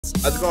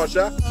How's it going,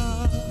 Sha?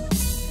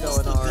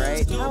 Going all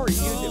right. How are you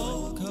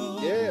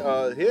doing?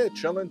 Yeah, here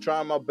chilling,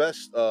 trying my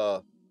best.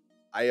 I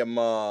am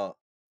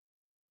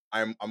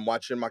I'm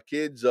watching my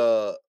kids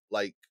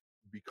like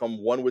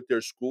become one with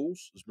their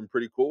schools. It's been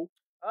pretty cool.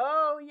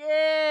 Oh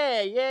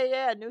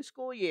yeah. New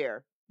school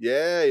year.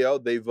 Yeah, yo,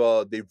 they've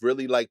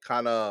really like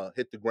kind of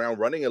hit the ground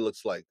running. It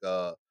looks like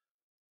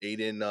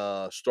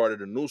Aiden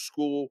started a new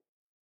school.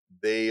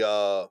 They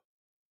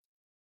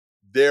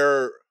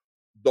they're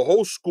the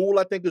whole school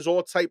I think is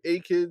all type A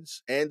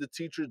kids and the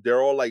teachers.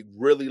 They're all like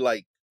really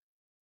like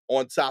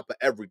on top of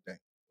everything.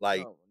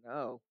 Like Oh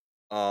no.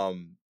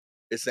 um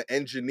it's an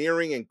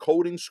engineering and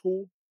coding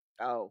school.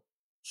 Oh.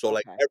 So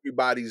like Okay.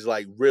 everybody's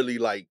like really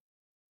like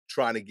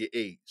trying to get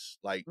A's.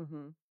 Like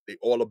Mhm. they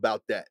all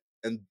about that.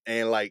 And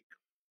like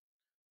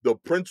the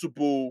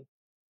principal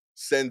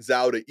sends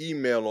out an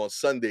email on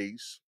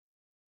Sundays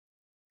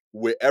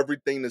with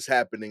everything that's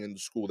happening in the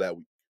school that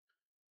week.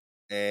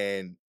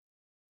 And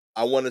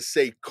I want to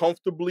say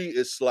comfortably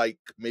it's like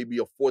maybe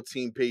a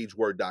 14-page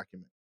Word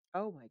document.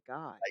 Oh my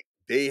god. Like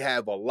they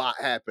have a lot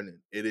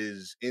happening. It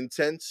is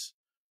intense.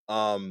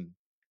 Um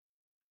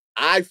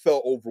I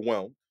felt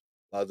overwhelmed.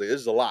 I was like,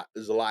 this is a lot.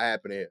 There's a lot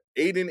happening here.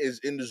 Aiden is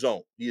in the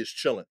zone. He is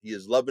chilling. He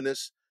is loving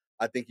this.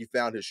 I think he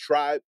found his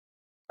tribe.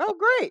 Oh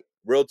great.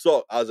 Real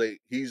talk.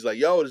 He's like,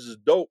 yo, this is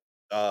dope.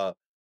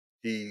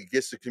 He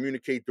gets to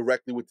communicate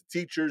directly with the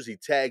teachers. He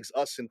tags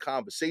us in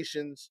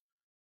conversations.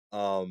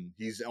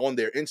 He's on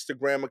their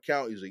Instagram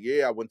account. He's like,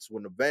 yeah, I went to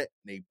an event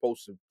and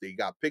they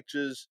got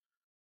pictures.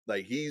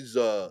 Like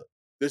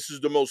this is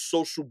the most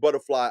social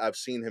butterfly I've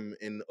seen him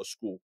in a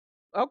school.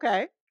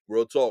 Okay.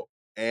 Real talk.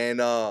 And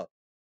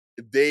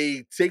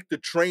they take the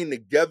train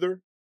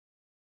together,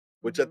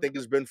 which I Mhm. think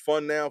has been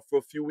fun now for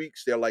a few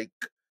weeks.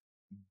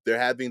 They're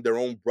having their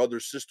own brother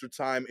sister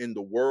time in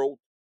the world.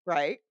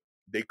 Right.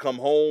 They come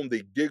home,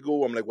 they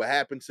giggle. I'm like, what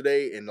happened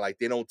today? And like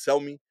they don't tell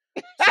me.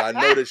 So I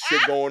know there's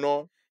shit going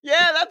on.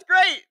 Yeah, that's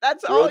great.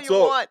 That's Real all you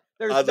talk. want. I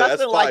There's was like,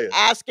 that's nothing like fire.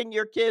 asking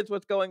your kids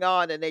what's going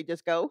on and they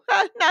just go,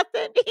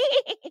 nothing.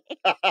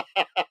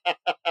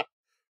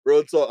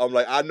 Real talk. I'm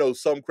like, I know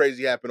something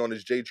crazy happened on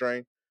this J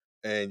train,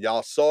 and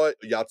y'all saw it,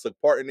 y'all took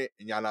part in it,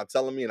 and y'all not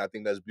telling me, and I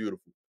think that's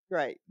beautiful.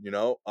 Right.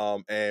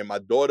 And my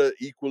daughter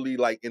equally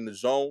like in the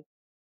zone.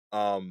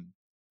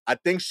 I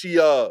think she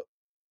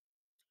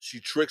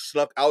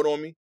snuck out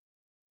on me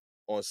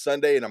on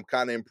Sunday, and I'm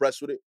kind of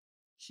impressed with it.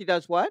 She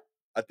does what?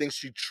 I think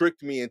she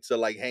tricked me into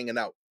like hanging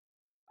out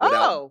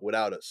Oh,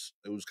 without us.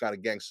 It was kind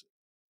of gangster.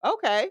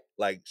 okay.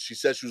 Like she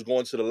said she was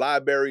going to the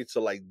library to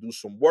like do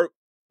some work,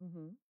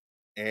 Mhm.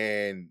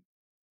 and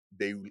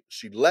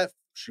she left.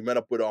 She met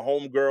up with her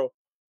homegirl.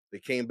 They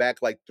came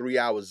back like 3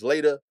 hours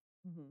later,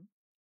 Mhm.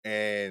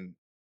 and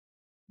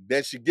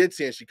then she gets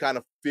here and she kind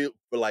of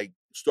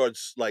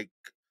starts like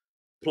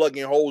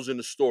plugging holes in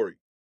the story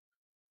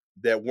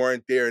that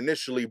weren't there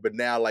initially, but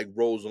now like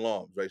rose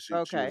alarms, right? She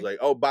was Okay. like,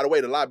 "Oh, by the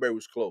way, the library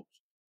was closed."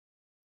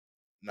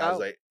 And I was Oh.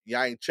 like,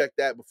 "Y'all ain't checked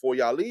that before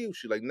y'all leave?"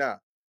 She's like, "Nah."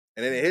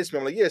 And then it hits Mhm. me.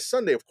 I'm like, "Yeah, it's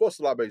Sunday. Of course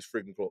the library's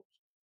freaking closed."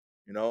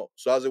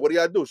 So I was like, "What do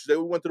y'all do?" She said,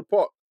 "We went to the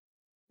park."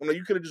 I'm like,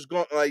 "You could have just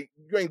gone. Like,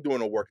 you ain't doing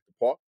no work at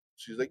the park."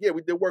 She's like, "Yeah,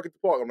 we did work at the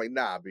park." I'm like,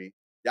 "Nah, B,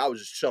 y'all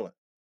was just chilling."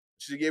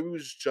 She said, "Yeah, we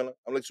was just chilling."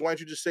 I'm like, "So why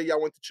don't you just say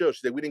y'all went to chill?"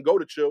 She said, "We didn't go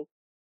to chill.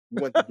 We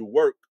went to do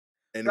work,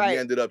 and we Right.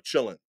 ended up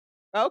chilling."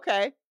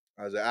 Okay.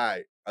 I was like, "All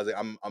right." I was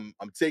like,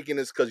 "I'm taking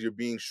this because you're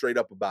being straight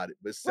up about it,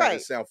 but it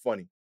Right. sound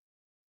funny."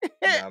 You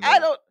know what I I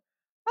mean? don't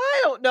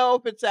I don't know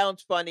if it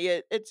sounds funny.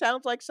 It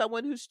sounds like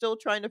someone who's still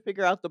trying to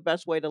figure out the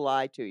best way to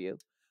lie to you.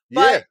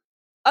 Yeah, But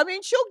I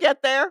mean, she'll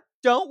get there.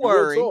 Don't you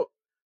real worry. talk.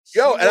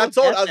 Yo, She and will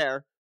get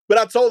there.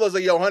 I told her, I was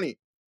like, "Yo, honey,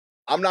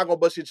 I'm not gonna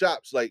bust your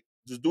chops. Like,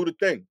 just do the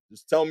thing.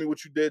 Just tell me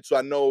what you did so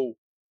I know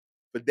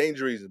for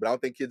danger reasons." But I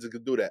don't think kids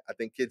can do that. I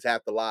think kids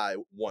have to lie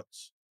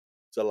once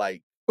to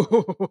like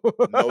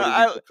know the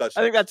I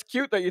think repercussions. that's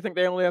cute that you think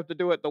they only have to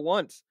do it the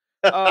once.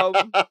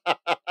 Um,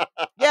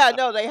 yeah,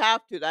 no, they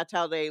have to. That's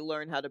how they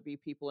learn how to be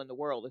people in the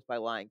world is by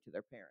lying to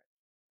their parents.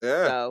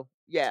 Yeah, So,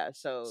 yeah,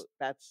 so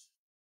that's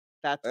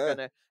yeah,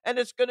 gonna and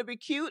it's gonna be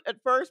cute at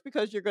first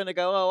because you're gonna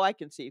go, "Oh, I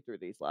can see through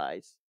these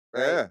lies."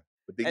 Right? yeah.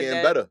 But they And getting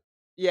then better.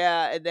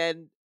 yeah, and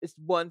then this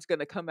one's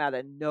gonna come out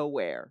of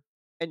nowhere,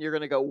 and you're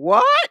gonna go,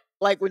 "What?"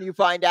 Like, when you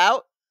find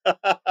out,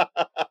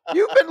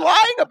 "You've been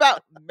lying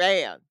about"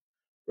 man,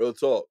 Real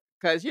talk.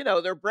 because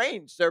their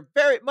brains, they're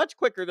very much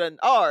quicker than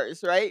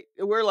ours, right?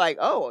 We're like,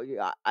 "Oh,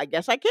 yeah, I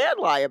guess I can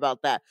lie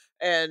about that,"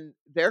 and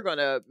they're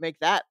gonna make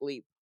that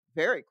leap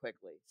very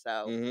quickly,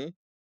 so Hmm.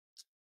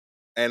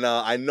 And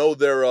I know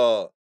they're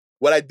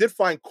what I did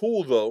find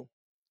cool though,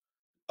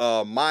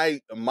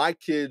 my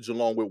kids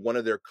along with one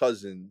of their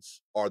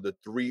cousins are the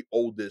three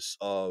oldest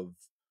of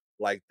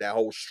like that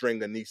whole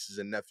string of nieces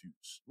and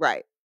nephews,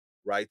 right.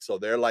 right? So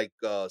they're like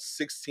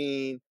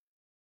 16,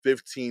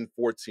 15,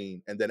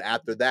 14. And then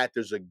after that,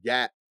 there's a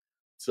gap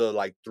to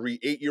like 3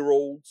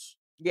 8-year-olds,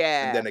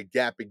 and then Yeah. a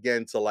gap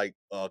again to like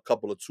a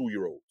couple of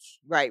 2-year-olds,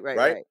 Right, right,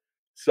 right? right.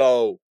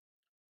 So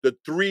the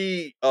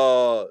three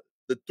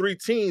the three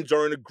teens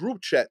are in a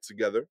group chat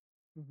together,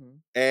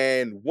 Mhm.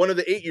 And one of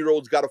the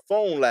 8-year-olds got a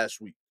phone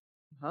last week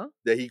Huh?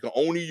 that he can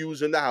only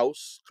use in the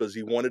house because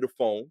he wanted a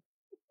phone.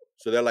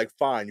 So they're like,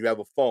 fine, you have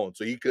a phone.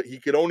 So he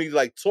could only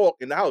like talk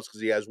in the house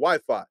because he has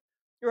Wi-Fi.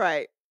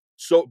 Right.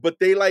 So, but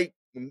they like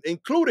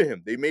included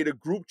him. They made a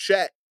group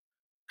chat,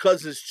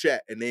 cousins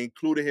chat, and they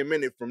included him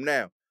in it from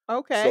now.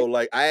 So Okay.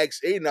 like I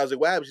asked Aiden, I was like,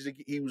 what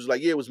happened? He was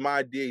like, yeah, it was my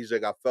idea. He's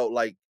like, I felt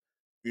like,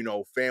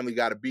 family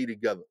gotta be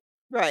together.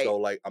 Right. So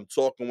like I'm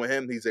talking with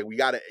him. He's like,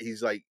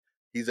 he's like,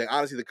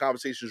 honestly, the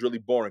conversation is really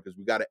boring because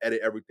we gotta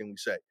edit everything we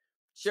say.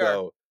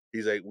 Sure. So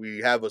he's like, we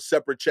have a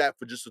separate chat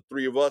for just the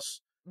three of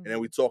us, and then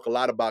we Mhm. talk a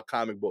lot about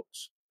comic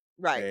books.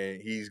 Right.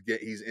 And he's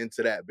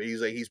into that. But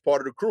he's like, he's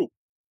part of the crew.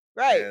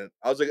 Right. And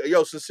I was like,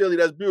 yo, sincerely,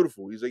 that's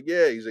beautiful. He's like,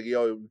 yeah. He's like,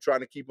 yo, we're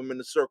trying to keep him in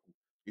the circle.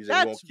 He's like,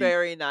 we're gonna That's keep,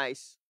 very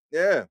nice.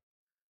 yeah.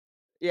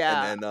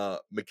 And Yeah. then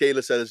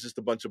Michaela said it's just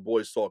a bunch of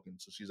boys talking.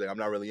 So she's like, I'm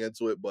not really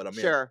into it, but I'm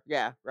in. Sure.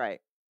 Yeah.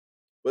 Right.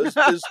 But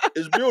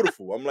it's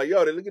beautiful. I'm like,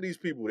 yo, look at these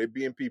people. They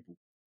being people.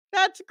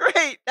 That's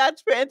great.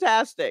 That's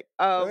fantastic.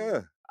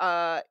 Yeah.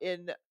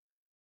 In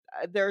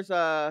there's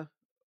a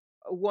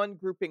one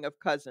grouping of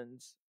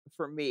cousins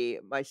for me.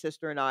 My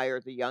sister and I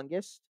are the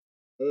youngest.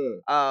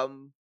 Mm.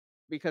 Um,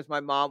 because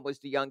my mom was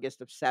the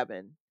youngest of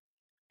 7,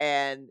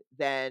 and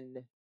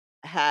then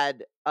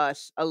had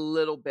us a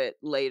little bit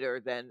later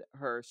than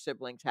her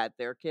siblings had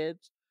their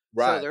kids.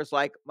 So Right. there's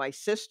like my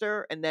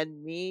sister and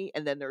then me,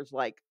 and then there's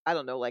like, I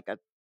don't know, like a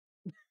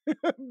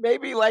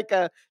maybe like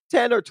a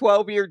 10 or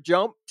 12-year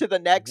jump to the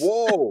next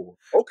Whoa.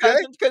 Okay.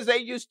 cousins because they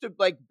used to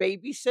like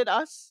babysit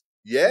us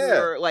when we Yeah.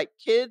 were like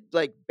kids,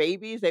 like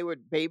babies. They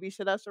would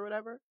babysit us or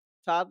whatever,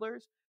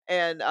 toddlers.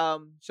 And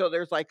so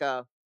there's like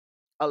a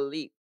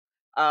leap.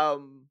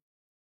 Um,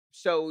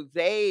 so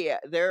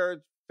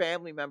they're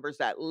family members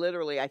that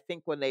literally, I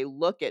think when they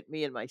look at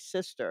me and my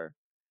sister,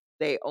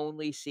 they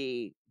only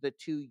see the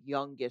 2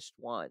 youngest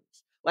ones.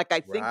 Like,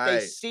 I think they Right.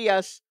 see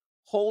us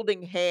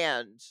holding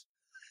hands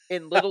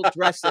in little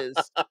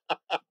dresses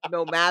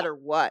no matter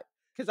what.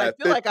 Because I At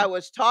feel like I 50.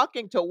 was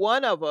talking to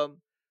one of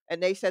them,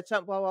 and they said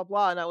something, blah, blah,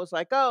 blah, and I was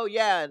like, "Oh,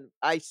 yeah," and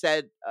I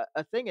said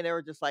a thing, and they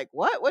were just like,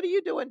 "What? What are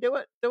you doing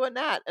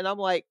that?" And I'm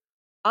like,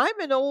 "I'm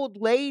an old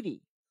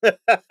lady."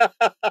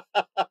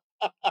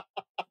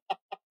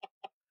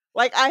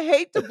 Like, I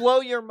hate to blow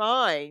your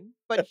mind,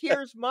 but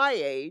here's my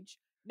age.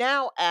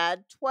 Now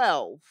add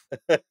 12.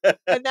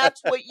 And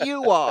that's what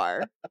you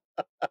are.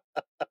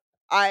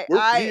 I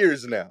We're I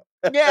peers now.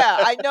 yeah,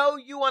 I know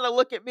you wanna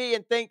look at me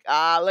and think,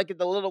 "Ah, look at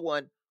the little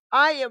one."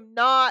 I am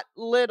not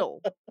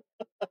little.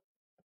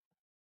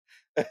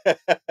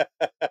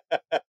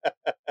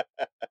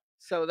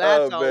 So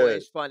that's Oh man.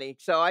 always funny.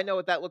 So I know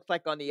what that looks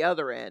like on the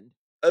other end.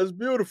 That's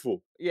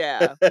beautiful.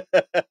 Yeah.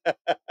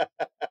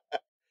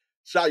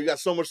 Shy, you got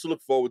so much to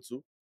look forward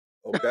to.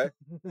 Okay.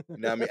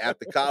 You know what I mean?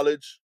 After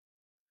college,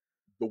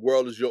 the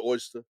world is your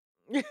oyster.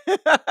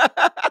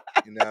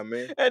 You know what I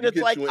mean? And You it's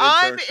get like, you an "I'm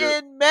internship.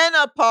 in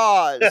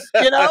menopause,"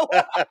 you know?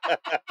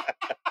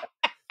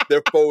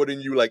 They're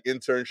forwarding you like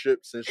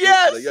internships and shit.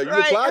 Like, Yes, yo, you right,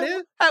 applied and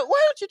here?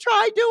 why don't you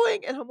try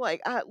doing and I'm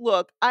like,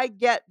 look, I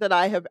get that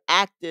I have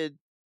acted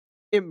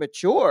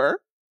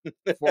immature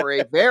for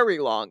a very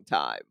long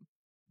time,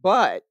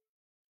 but,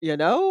 you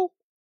know,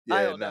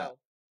 I Yeah, don't nah. know.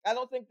 I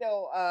don't think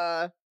they'll,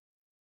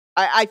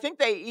 I think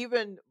they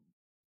even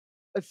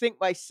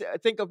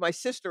think of my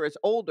sister as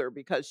older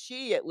because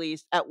she, at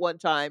least at one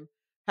time,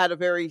 had a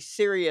very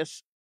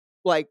serious,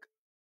 like,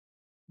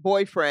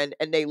 boyfriend,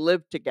 and they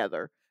lived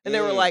together. And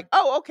they were like, Mm.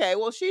 "Oh, okay,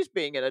 well, she's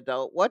being an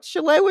adult. What's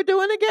Shalewa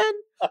doing again?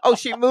 Oh,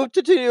 she moved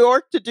to New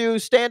York to do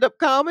stand-up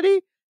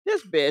comedy?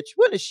 This bitch,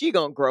 when is she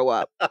gonna grow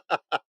up?"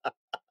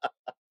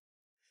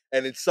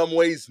 And in some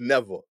ways,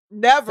 never.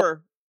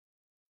 Never,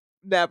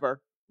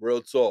 never,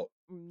 Real talk.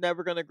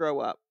 never gonna grow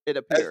up, it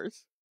That's,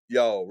 appears.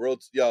 yo.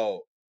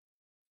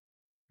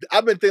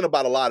 I've been thinking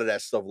about a lot of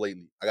that stuff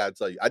lately. I gotta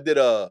tell you, I did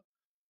a.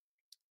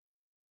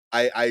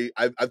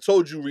 I've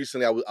told you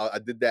recently. I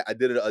did that. I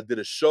did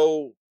a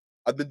show.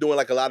 I've been doing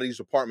like a lot of these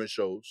apartment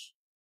shows.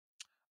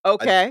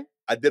 I Okay,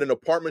 I did an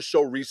apartment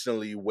show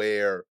recently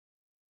where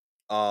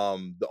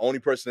the only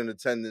person in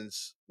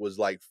attendance was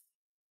like,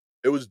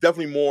 it was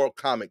definitely more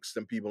comics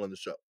than people in the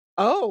show.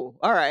 oh,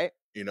 alright,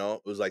 It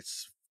was like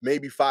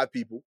maybe 5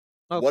 people.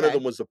 One of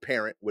them okay, was a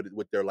parent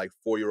with their like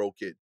 4-year-old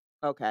kid,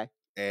 okay,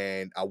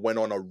 and I went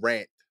on a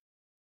rant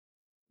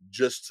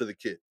just to the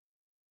kid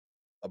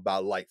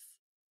about life,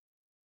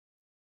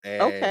 and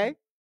okay,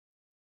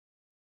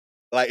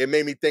 like it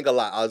made me think a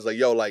lot. I was like,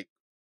 yo, like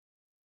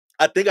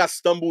I think I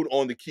stumbled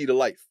on the key to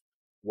life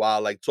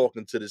while like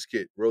talking to this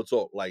kid. Real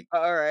talk, like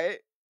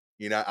alright,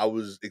 I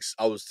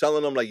was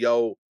telling him like,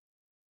 yo,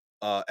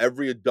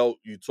 every adult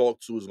you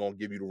talk to is gonna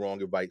give you the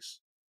wrong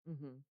advice.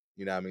 mhm.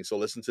 You know what I mean? So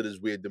listen to this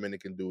weird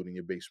Dominican dude in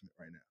your basement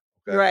right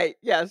now. Okay. Right,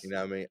 You yes. know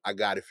what I mean? I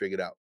got it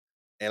figured out.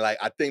 And like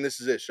I think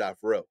this is it, shot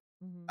for real.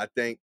 Mhm. I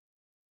think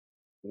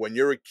when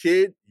you're a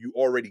kid, you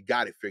already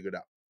got it figured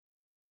out.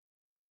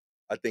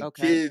 I think Okay,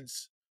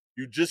 kids,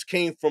 you just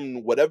came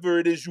from whatever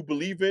it is you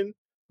believe in,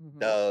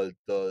 mhm,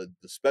 the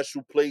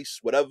special place,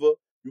 whatever,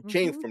 you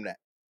came mhm. from that.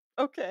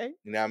 Okay.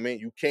 You know what I mean?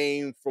 You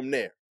came from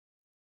there.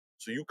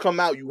 So you come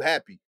out, you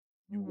happy.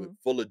 You with Mhm.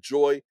 full of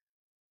joy.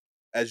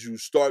 As you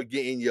start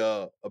getting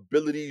your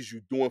abilities,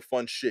 you doing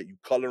fun shit. You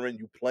coloring,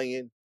 you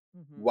playing,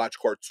 you Mhm. watch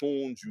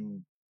cartoons,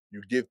 you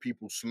give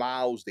people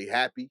smiles, they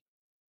happy.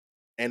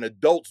 And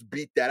adults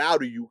beat that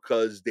out of you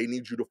because they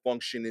need you to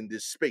function in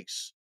this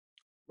space.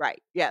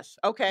 Right. Yes.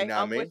 You Okay. know what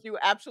I I'm with mean? you.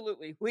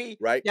 Absolutely. We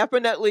Right?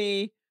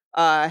 definitely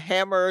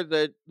hammer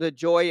the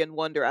joy and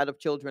wonder out of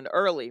children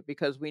early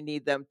because we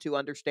need them to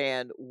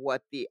understand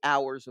what the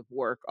hours of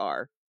work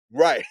are.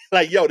 Right.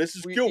 Like, yo, this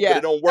is We cute, but it yeah,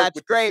 don't work that's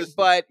with the great, system.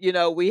 but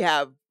we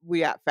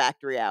got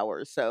factory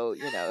hours, so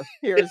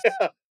here's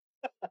Yeah.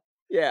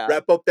 yeah.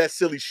 Wrap up that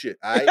silly shit.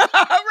 All right. Right,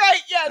 All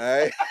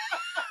yes.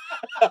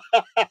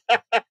 right.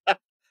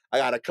 I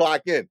gotta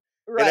clock in. And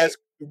Right. that's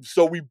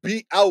so we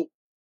beat out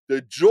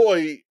the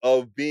joy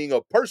of being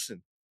a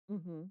person.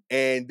 Mhm.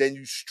 And then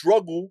you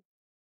struggle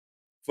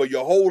for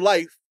your whole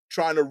life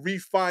trying to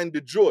refine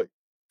the joy.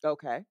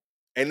 Okay.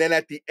 And then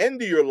at the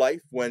end of your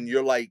life, when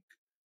you're like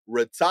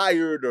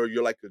retired or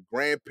you're like a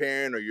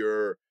grandparent or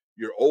you're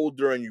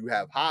older and you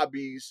have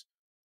hobbies,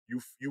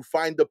 you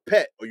find a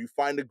pet or you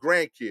find a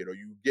grandkid or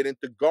you get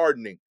into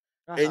gardening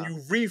and Uh-huh.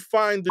 you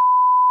refine the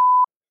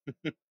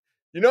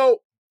you know,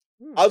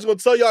 I Mm. was gonna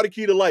tell y'all the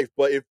key to life,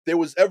 but if there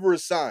was ever a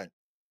sign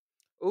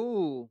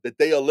Ooh. that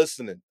they are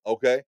listening,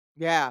 okay,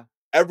 Yeah.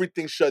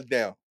 everything shut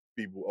down,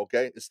 people,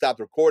 okay? It stopped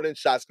recording,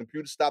 Shot's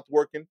computer stopped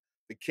working,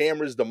 the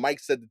cameras, the mic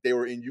said that they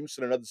were in use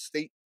in another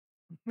state.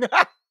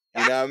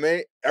 You know what I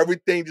mean?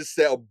 Everything just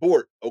said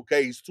abort.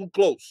 Okay, he's too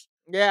close.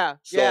 Yeah,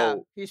 yeah.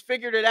 So He's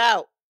figured it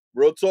out.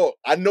 real talk.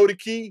 I know the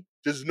key.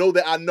 Just know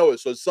that I know it.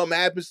 So if something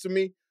happens to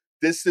me,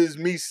 this is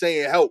me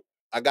saying help.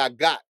 I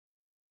got.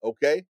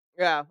 Okay.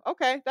 Yeah.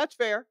 Okay, that's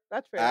fair.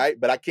 That's All fair. right.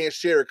 But I can't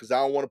share it because I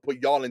don't want to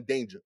put y'all in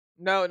danger.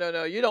 No, no,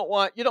 no. You don't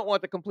want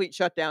the complete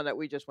shutdown that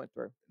we just went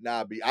through.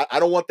 Nah, I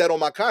don't want that on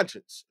my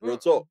conscience. Real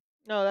Mm-mm. talk.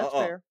 No, that's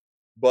Uh-uh. fair.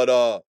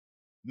 But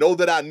know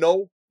that I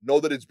know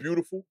that it's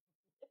beautiful.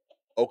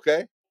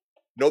 Okay.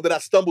 Know that I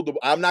stumbled.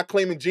 I'm not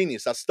claiming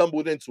genius. I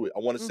stumbled into it. I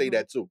want to say Mhm.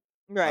 that too.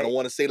 I don't Right.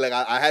 want to say like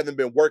I haven't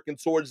been working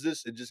towards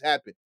this. It just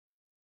happened.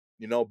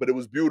 But it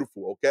was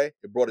beautiful, okay?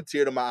 It brought a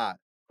tear to my eye,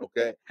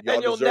 okay? Y'all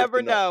And you'll deserve to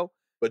never know, know.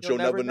 but You'll you'll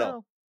never never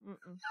know. know.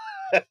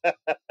 Mm-mm.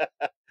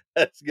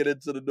 Let's get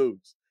into the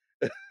news.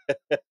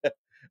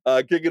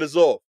 Kicking us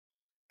off.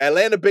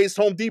 Atlanta-based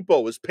Home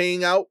Depot is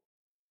paying out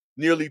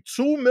nearly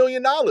 $2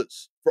 million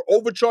for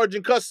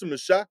overcharging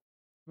customers, Sha.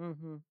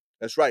 Mhm.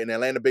 That's right. An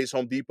Atlanta-based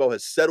Home Depot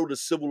has settled a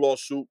civil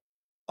lawsuit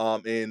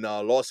in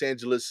Los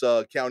Angeles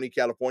County,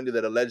 California,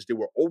 that alleged they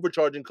were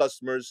overcharging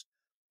customers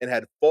and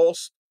had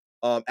false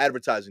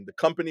advertising. The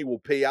company will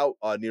pay out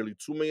nearly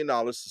 $2 million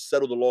to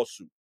settle the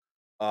lawsuit.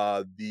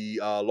 The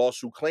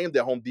lawsuit claimed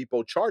that Home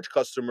Depot charged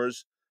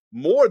customers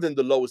more than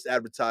the lowest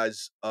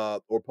advertised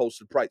or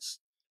posted price.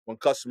 When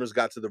customers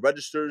got to the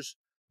registers,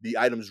 the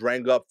items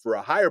rang up for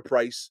a higher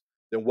price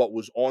than what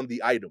was on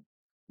the item.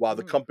 While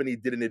the Mm. company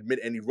didn't admit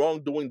any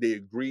wrongdoing, they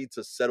agreed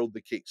to settle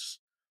the case.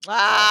 Uh,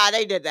 Ah,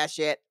 they did that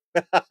shit.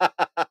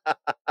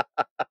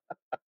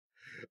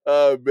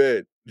 oh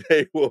man,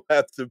 they will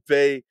have to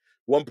pay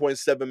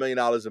 $1.7 million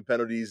in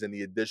penalties and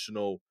the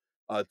additional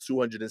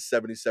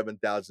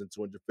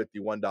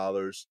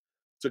 $277,251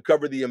 to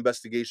cover the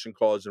investigation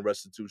costs and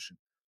restitution.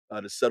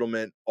 The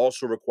settlement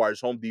also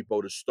requires Home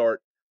Depot to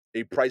start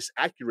a price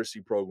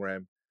accuracy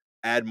program,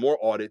 add more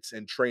audits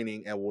and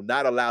training, and will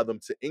not allow them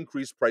to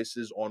increase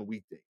prices on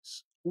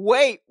weekdays.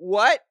 Wait,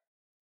 what?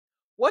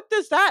 What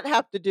does that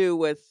have to do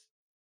with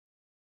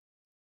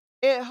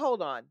it?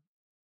 Hold on.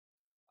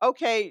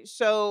 Okay,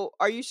 so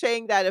are you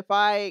saying that if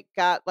I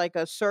got like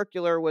a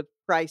circular with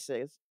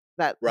prices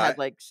that had Right?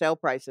 like sale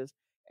prices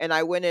and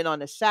I went in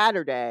on a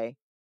Saturday,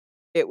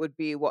 it would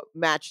be what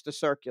matched the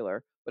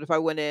circular. But if I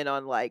went in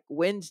on like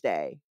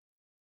Wednesday,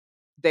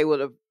 they would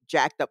have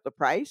jacked up the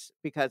price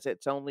because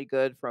it's only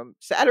good from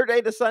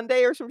Saturday to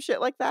Sunday or some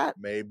shit like that?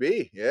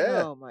 Maybe.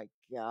 Yeah. Oh my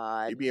He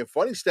god. being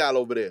funny style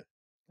over there.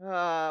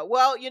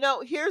 Well,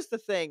 here's the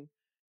thing.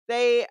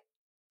 They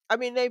I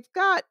mean, they've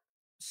got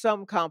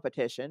some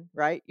competition,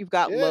 right? You've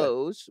got Yeah.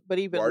 Lowe's, but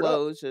even Word up.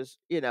 Lowe's is,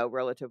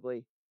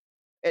 relatively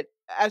it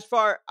as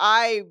far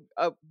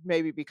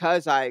maybe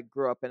because I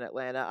grew up in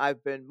Atlanta,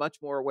 I've been much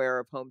more aware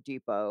of Home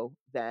Depot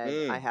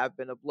than I Mm, have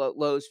been of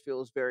Lowe's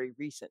feels very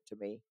recent to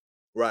me.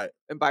 right.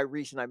 And by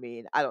recent I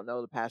mean, I don't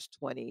know, the past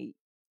 20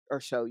 or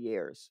so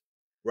years.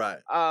 Right.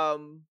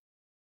 Um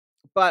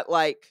But,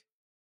 like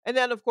and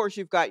then, of course,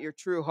 you've got your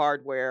True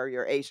Hardware,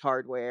 your Ace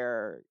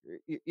Hardware,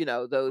 Oh,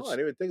 I those didn't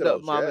even think of the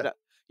those. mom and Yeah. dop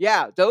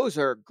yeah, those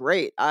are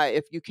great.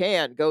 If you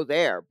can, go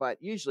there,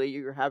 but usually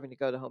you're having to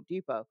go to Home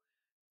Depot.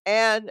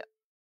 And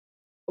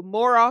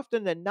more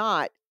often than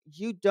not,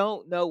 you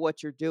don't know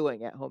what you're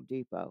doing at Home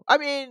Depot. I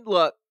mean,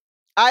 look,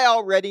 I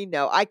already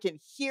know. I can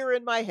hear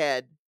in my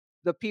head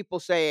the people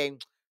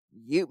saying,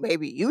 you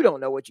don't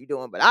know what you're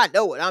doing, but I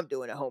know what I'm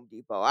doing at Home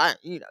Depot.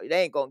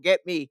 They ain't gonna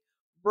get me.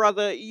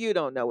 Brother, you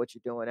don't know what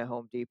you're doing at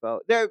Home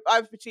Depot.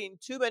 I've seen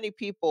too many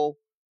people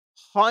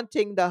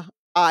haunting the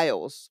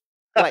aisles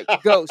like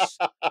ghosts,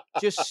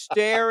 just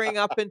staring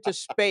up into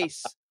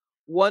space,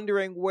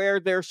 wondering where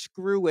their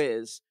screw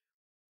is.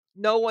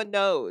 No one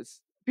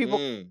knows. People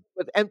Mm.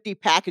 with empty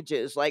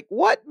packages, like,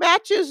 "What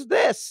matches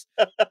this?"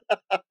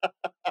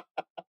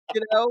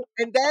 You know?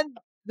 And then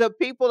the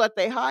people that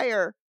they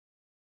hire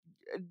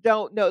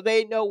don't know,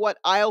 they know what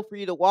aisle for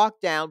you to walk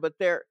down, but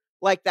they're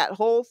like, that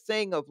whole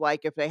thing of,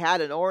 like, if they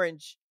had an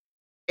orange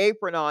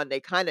apron on, they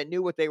kinda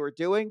knew what they were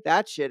doing,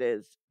 that shit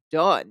is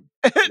done.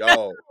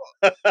 Yo.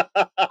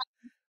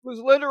 Was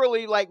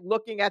literally, like,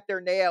 looking at their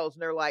nails,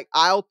 and they're like,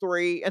 "Aisle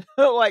 3," and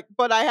they're like,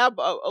 "But I have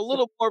a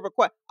little more of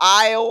a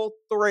aisle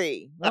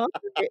 3."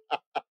 Okay.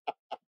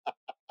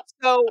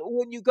 So,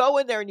 when you go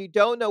in there and you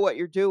don't know what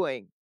you're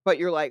doing, but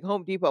you're like,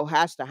 "Home Depot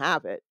has to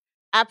have it,"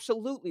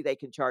 absolutely, they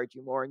can charge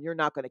you more, and you're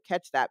not gonna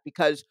catch that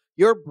because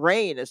your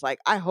brain is like,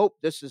 "I hope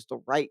this is the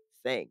right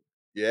thing."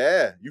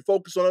 Yeah, you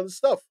focus on other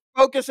stuff.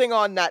 Focusing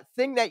on that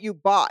thing that you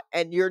bought,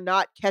 and you're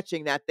not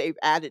catching that they've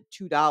added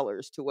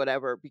 $2 to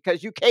whatever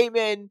because you came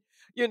in,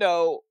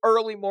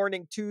 early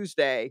morning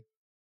Tuesday,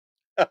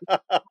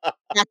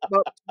 Jack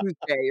Up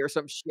Tuesday or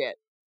some shit.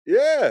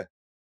 Yeah,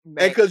 and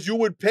Man, because you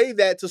would pay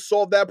that to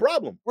solve that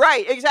problem.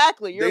 right,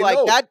 exactly. You're They like,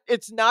 know. "That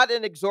it's not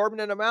an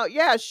exorbitant amount."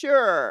 "Yeah,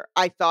 sure."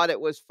 I thought it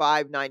was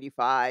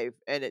 $5.95,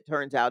 and it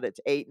turns out it's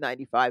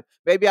 $8.95.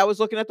 Maybe I was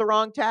looking at the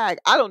wrong tag.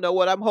 I don't know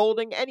what I'm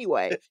holding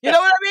anyway. You know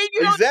what I mean? You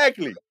don't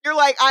Exactly. you're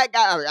like,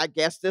 I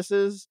guess this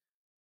is"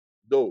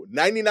 Though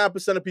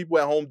 99% of people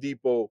at Home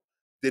Depot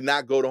did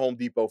not go to Home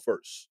Depot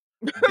first.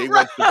 They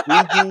went to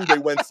Google, Right, they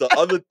went to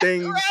other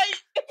things, right.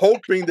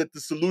 hoping that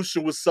the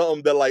solution was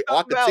something that like, "Oh, I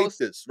Something could take else.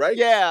 this," right?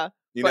 Yeah,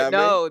 You know but what I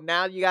mean? no,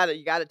 now you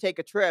gotta take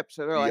a trip,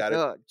 so they're You like, gotta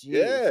 "Oh, geez."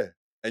 yeah,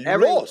 and you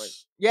Everyone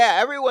lost. yeah,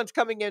 everyone's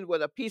coming in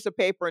with a piece of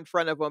paper in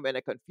front of them and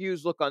a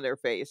confused look on their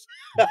face.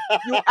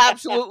 You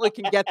absolutely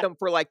can get them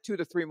for, like, 2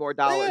 to 3 more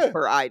dollars Yeah,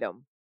 per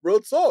item. real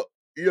talk.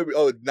 You know,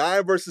 oh,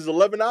 9 versus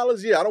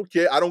 $11? Yeah, I don't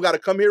care. I don't gotta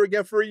come here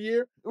again for a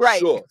year? Right,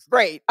 Sure.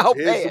 great, I'll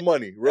Here's pay the it.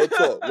 money. Real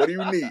talk. What do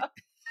you need?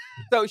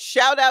 So,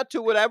 shout out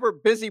to whatever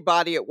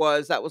busybody it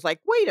was that was like,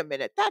 "Wait a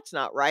minute, that's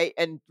not right,"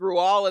 and through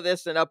all of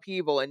this and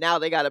upheaval, and now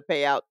they gotta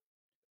pay out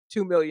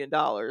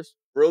 $2,000,000.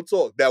 Real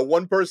talk. That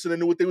one person that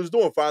knew what they was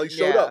doing finally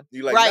showed Yeah, up.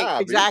 You're like, right, "Nah,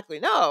 B." exactly.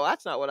 "No,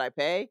 that's not what I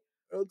pay."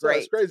 Real talk.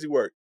 It's Great. crazy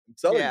work. I'm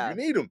telling you, you Yeah.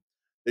 need them.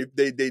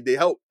 They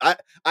help. I've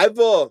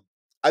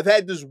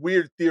had this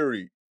weird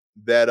theory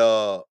that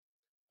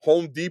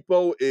Home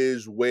Depot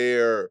is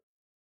where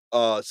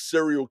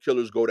serial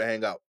killers go to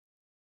hang out.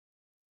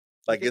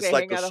 You Like think it's they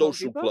like hang a out at Home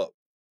social Depot? club.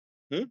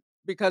 Hmm?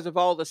 Because of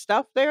all the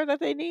stuff there that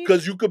they need?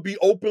 Because you could be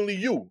openly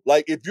you.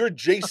 Like if you're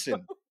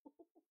Jason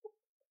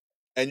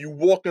and you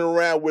walking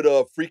around with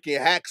a freaking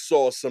hacksaw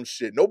or some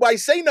shit, nobody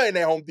say nothing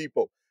at Home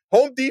Depot.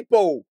 Home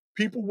Depot,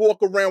 people walk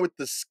around with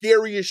the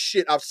scariest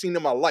shit I've seen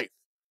in my life,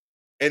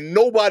 and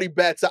nobody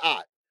bats an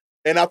eye.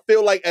 And I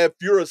feel like if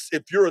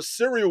you're a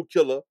serial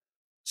killer,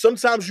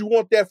 sometimes you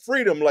want that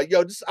freedom. Like,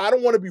 yo, I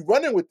don't want to be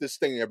running with this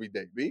thing every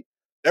day, B.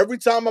 Every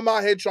time I'm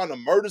out here trying to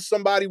murder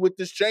somebody with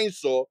this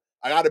chainsaw,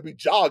 I gotta be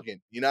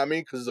jogging. You know what I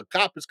mean? Because the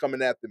cop is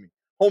coming after me.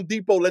 Home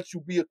Depot lets you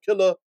be a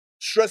killer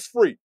stress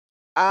free.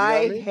 You know what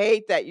I I mean?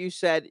 hate that you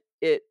said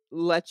it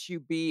lets you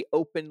be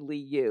openly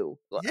you,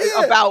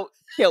 Yeah. about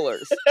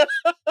killers.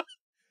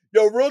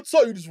 Yo, real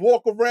talk. You just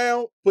walk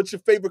around, put your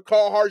favorite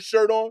Carhartt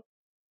shirt on,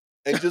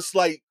 and just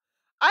like,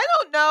 I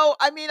don't know,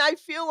 I mean, I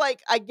feel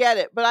like I get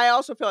it, but I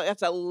also feel like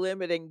that's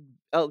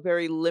a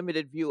very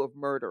limited view of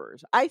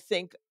murderers. I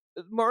think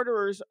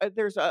murderers,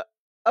 there's a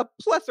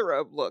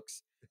plethora of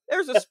looks.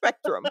 There's a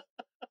spectrum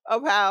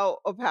of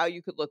how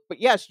you could look, but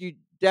yes, you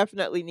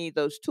definitely need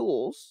those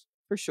tools,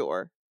 for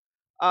sure.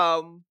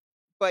 Um,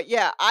 but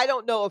yeah, I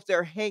don't know if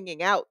they're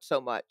hanging out so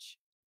much.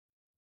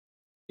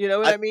 You know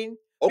what I I mean?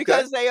 okay,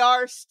 Because they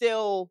are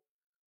still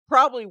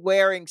probably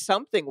wearing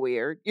something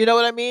weird. You know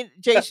what I mean?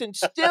 Jason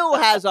still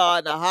has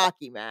on a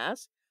hockey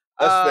mask.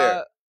 that's Uh,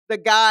 fair. the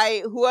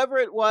guy, whoever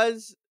it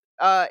was,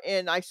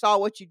 in I Saw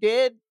What You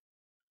Did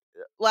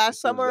last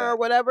Who's summer or that?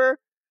 whatever,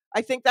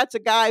 I think that's a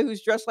guy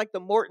who's dressed like the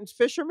Morton's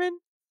fisherman.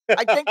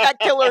 I think that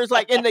killer is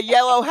like in the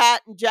yellow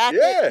hat and jacket.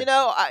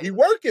 Yeah, he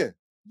working.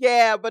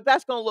 Yeah, but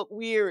that's gonna look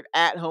weird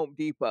at Home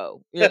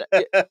Depot. You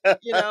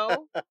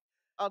know?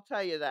 I'll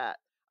tell you that.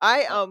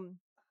 I, Uh,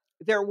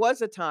 there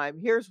was a time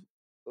here's,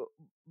 uh,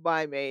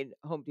 my main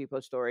Home Depot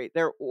story.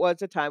 There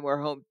was a time where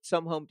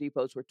some Home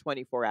Depots were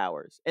 24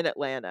 hours in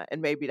Atlanta,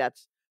 and maybe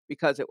that's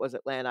because it was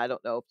Atlanta. I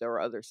don't know if there were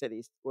other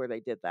cities where they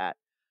did that,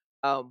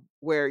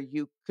 where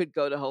you could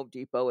go to Home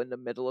Depot in the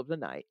middle of the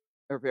night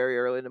or very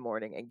early in the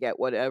morning and get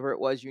whatever it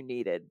was you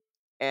needed.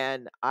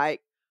 And I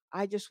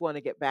just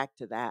wanna get back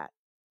to that.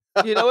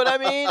 You know what I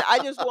mean? I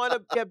just wanna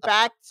get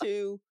back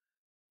to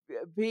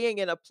being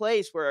in a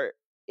place where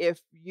if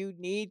you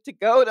need to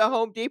go to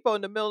Home Depot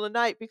in the middle of the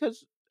night,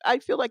 because I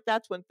feel like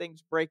that's when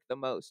things break the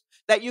most,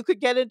 that you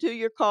could get into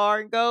your car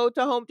and go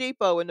to Home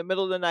Depot in the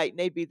middle of the night and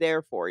they'd be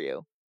there for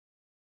you.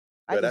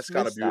 I yeah, just that's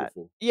kind miss of that.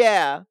 beautiful.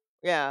 Yeah,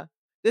 yeah.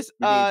 This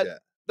We need that.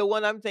 the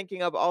one I'm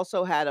thinking of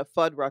also had a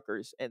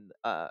Fuddruckers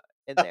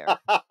in there.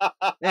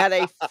 They had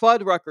a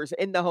Fuddruckers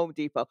in the Home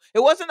Depot. It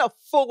wasn't a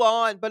full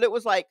on, but it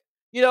was like,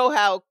 you know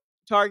how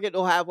Target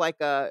will have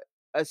like a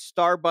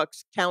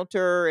Starbucks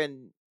counter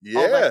and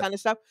all that Yeah, kind of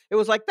stuff? It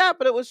was like that,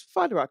 but it was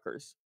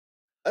Fuddruckers.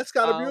 that's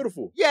kind of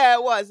beautiful. Yeah,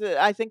 it was.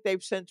 I think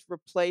they've since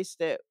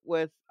replaced it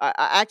with.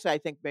 Actually, I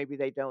think maybe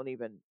they don't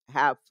even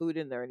have food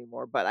in there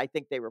anymore. But I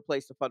think they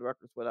replaced the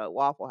Fuddruckers with a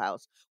Waffle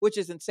House, which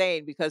is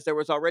insane because there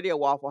was already a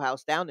Waffle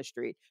House down the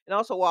street, and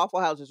also Waffle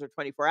Houses are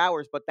 24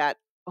 hours, but that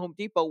Home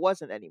Depot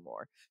wasn't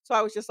anymore. So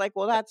I was just like,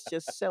 well, that's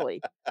just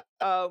silly.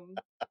 Um,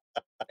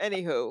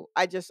 Anywho,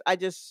 I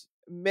just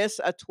miss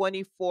a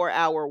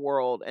 24-hour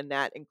world, and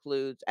that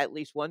includes at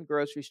least one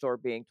grocery store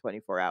being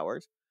 24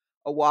 hours,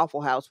 a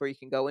Waffle House where you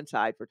can go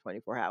inside for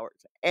 24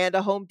 hours, and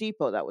a Home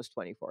Depot that was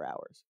 24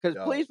 hours. Because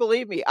Yo. please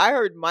believe me, I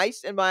heard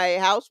mice in my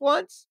house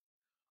once.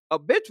 A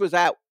bitch was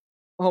at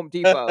Home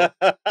Depot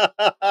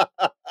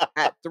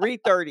at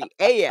 3:30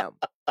 a.m.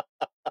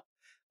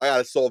 I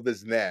gotta solve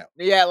this now.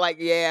 Yeah, like,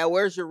 yeah,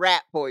 where's your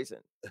rat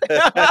poison?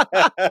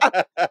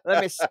 Let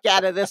me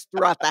scatter this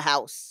throughout the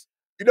house.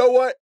 You know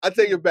what? I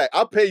take Hmm. it back.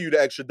 I'll pay you the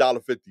extra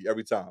 $1.50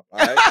 every time. All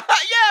right,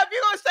 Yeah, if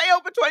you're gonna stay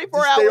open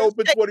 24 just stay hours,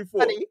 open take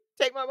my 24. money.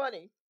 Take my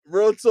money.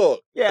 Real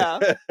talk.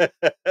 Yeah.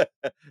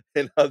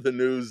 In other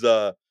news,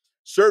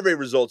 survey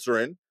results are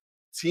in.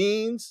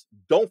 Teens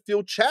don't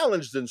feel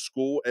challenged in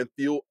school and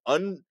feel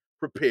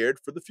unprepared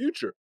for the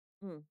future.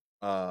 Mm.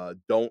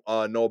 Don't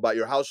know about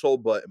your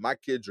household, but my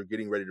kids are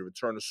getting ready to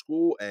return to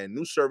school, and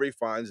new survey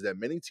finds that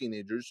many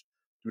teenagers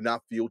do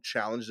not feel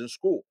challenged in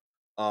school.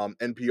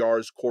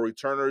 NPR's Corey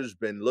Turner has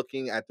been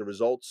looking at the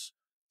results.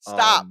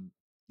 Stop. Um,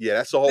 yeah,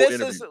 that's the whole This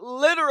is interview.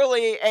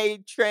 literally a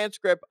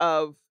transcript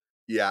of,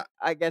 Yeah,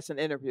 I guess, an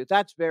interview.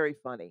 That's very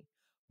funny.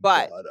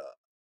 But but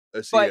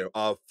let's see but here.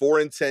 4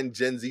 in 10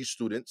 Gen Z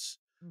students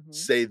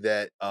Mhm. say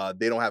that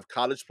they don't have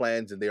college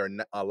plans and they are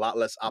a lot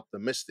less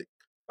optimistic.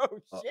 Oh,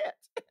 Uh, shit.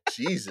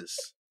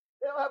 Jesus,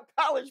 They don't have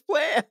college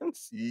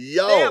plans.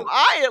 Damn, yo,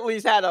 I at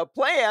least had a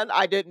plan.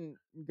 I didn't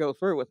go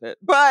through with it,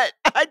 but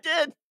I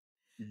did.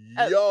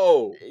 Uh,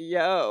 yo,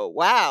 yo,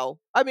 wow.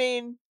 I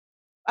mean,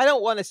 I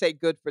don't wanna say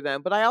good for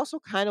them, but I also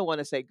kinda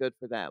wanna say good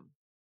for them.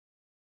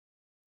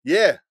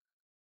 yeah,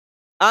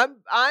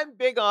 I'm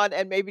big on,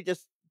 and maybe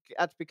just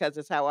that's because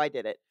it's how I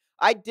did it.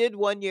 I did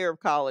 1 year of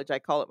college, I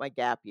call it my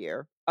gap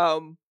year,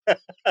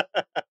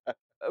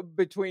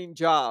 between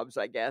jobs,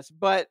 I guess,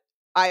 but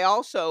I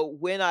also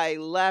when I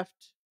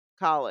left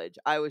college,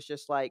 I was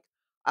just like,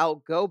 "I'll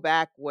go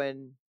back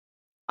when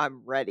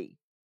I'm ready."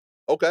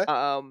 okay.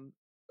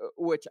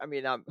 Which, I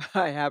mean,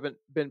 I haven't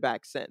been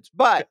back since,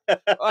 but,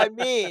 I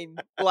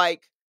mean,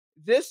 like,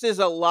 this is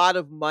a lot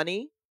of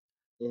money,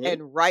 Mhm.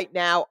 and right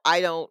now,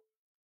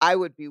 I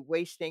would be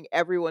wasting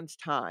everyone's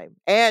time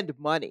and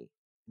money.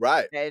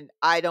 Right. And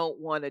I don't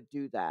wanna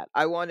do that.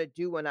 I wanna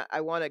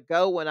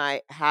go when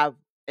I have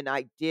an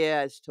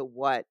idea as to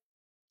what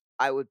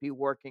I would be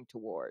working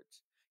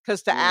towards.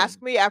 Because to Mm.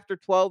 ask me after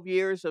 12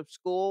 years of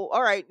school,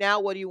 "All right, now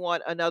what do you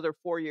want another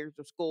 4 years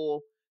of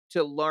school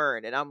to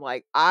learn?" And I'm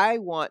like, "I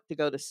want to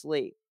go to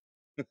sleep.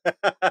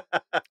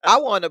 I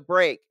want a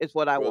break," is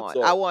what I Real want.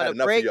 I talk. I want had a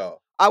enough of break.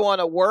 y'all. I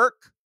wanna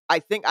work. I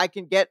think I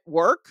can get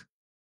work,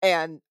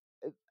 and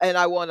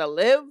I wanna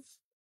live.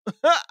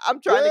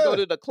 I'm trying to go Yeah.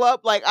 to the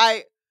club, like,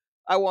 I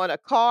want a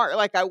car,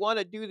 like, I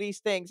wanna do these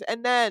things,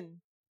 and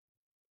then,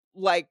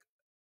 like,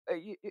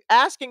 y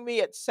asking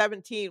me at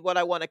 17 what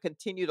I wanna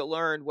continue to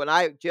learn when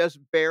I just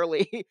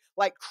barely,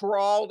 like,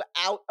 crawled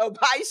out of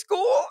high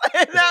school,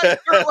 and now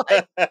you're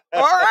like,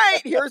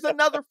 "Alright, here's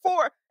another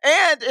 4,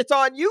 and it's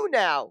on you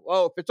now."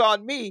 "Oh, if it's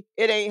on me,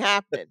 it ain't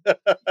happening."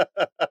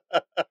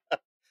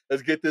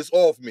 Let's get this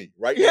off me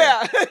right now.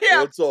 Yeah,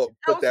 yeah, Real talk.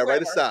 Put that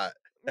right elsewhere. aside.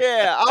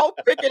 Yeah, I'll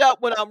pick it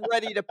up when I'm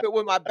ready to put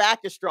when my back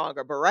is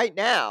stronger, but right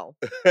now.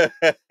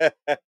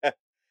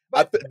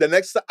 But The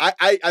next time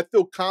I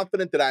feel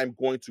confident that I'm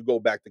going to go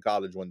back to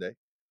college one day.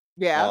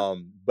 yeah,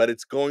 But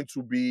it's going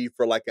to be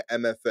for like a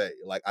MFA.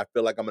 Like I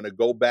feel like I'm gonna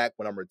go back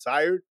when I'm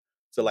retired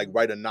to like mhm,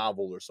 write a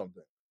novel or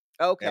something.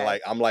 And okay.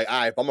 like I'm like,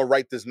 if I'm gonna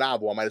write this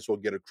novel, I might as well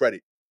get a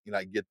credit. You know,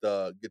 like get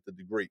the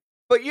degree.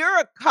 But you're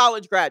a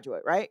college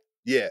graduate, right?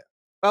 Yeah.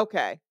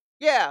 Okay.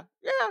 Yeah,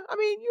 yeah, I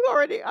mean,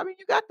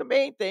 you got the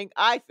main thing,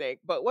 I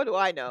think, but what do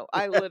I know?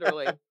 I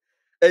literally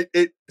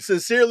It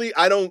sincerely,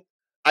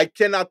 I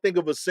cannot think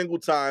of a single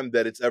time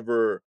that it's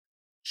ever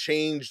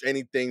changed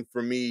anything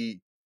for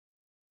me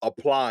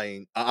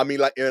applying. I mean,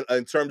 like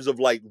in terms of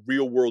like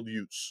real world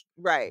use.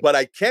 right. But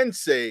I can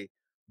say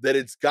that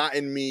it's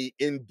gotten me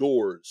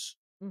indoors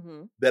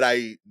Mhm. that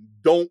I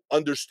don't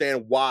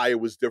understand why it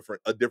was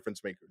a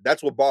difference maker.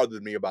 That's what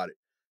bothered me about it.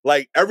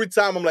 Like every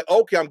time I'm like,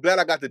 okay, I'm glad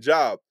I got the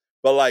job,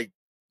 but like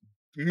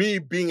me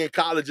being in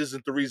college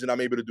isn't the reason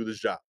I'm able to do this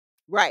job.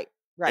 Right,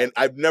 And right.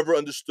 I've never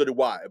understood it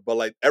why. But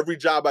like every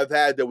job I've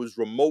had that was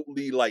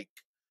remotely like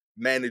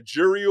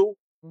managerial,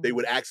 they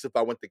would Mhm. ask if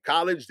I went to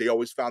college. They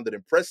always found it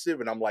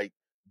impressive. And I'm like,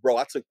 bro,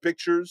 I took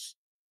pictures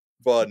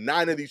for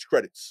 9 of these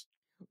credits.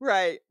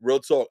 Right. Real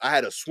talk. I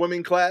had a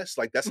swimming class.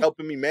 Like that's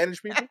helping me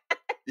manage people.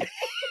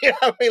 You know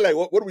what I mean? Like,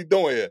 what are we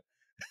doing here?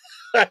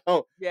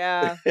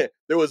 Yeah.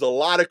 There was a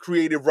lot of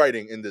creative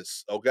writing in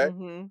this, okay?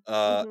 Mhm.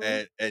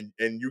 Mhm.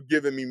 And you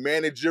giving me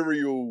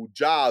managerial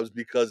jobs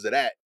because of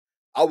that.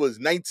 I was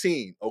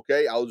 19,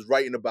 okay? I was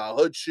writing about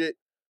hood shit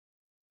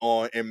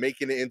on and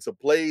making it into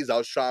plays. I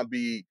was trying to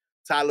be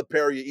Tyler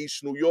Perry of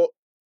East New York,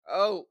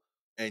 Oh,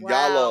 and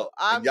wow.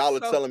 y'all are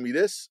telling me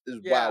this is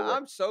Yeah, wild work.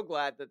 I'm so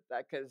glad that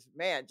because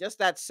man, just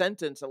that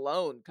sentence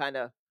alone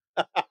kinda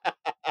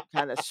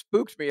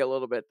spooked me a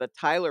little bit. The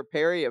Tyler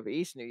Perry of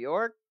East New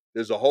York?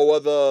 There's a whole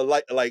other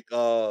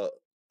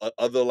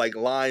other like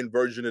line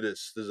version of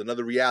this. There's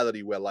another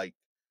reality where like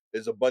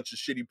there's a bunch of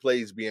shitty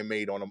plays being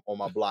made on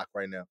my block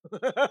right now.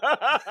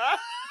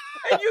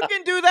 And you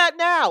can do that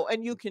now,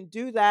 and you can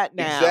do that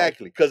now.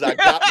 Exactly, because I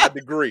got my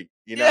degree.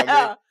 You know what I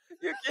mean?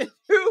 Yeah, you can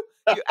do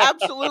you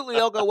absolutely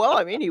they'll go, "Well,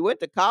 I mean, he went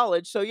to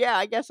college, so yeah,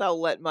 I guess I'll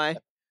let my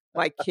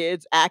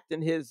kids act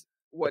in his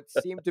what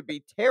seemed to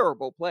be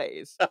terrible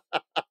plays."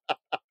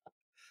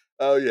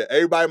 Oh yeah,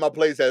 everybody in my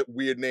place had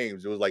weird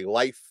names. It was like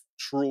Life,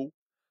 True,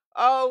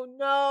 Oh,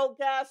 no,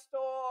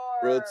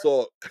 Real Gastor.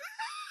 Talk.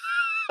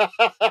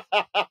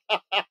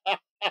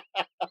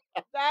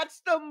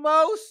 That's the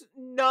most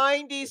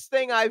 '90s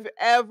thing I've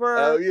Hell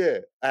ever yeah,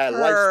 I had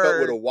Life spelled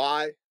with a heard.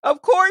 Y.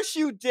 Of course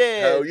you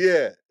Hell did.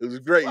 yeah, it was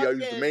great. Yo, he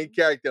was the main Fucking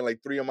character in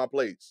like three of my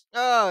plays.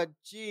 oh,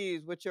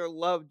 jeez, with your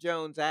Love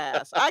Jones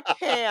ass. I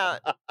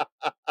can't.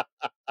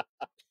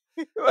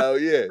 Hell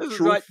yeah, This is like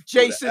Truth with an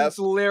Jason's F.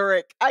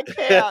 lyric. I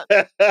can't.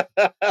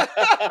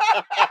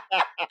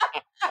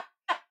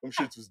 Them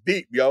shits was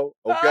deep, yo.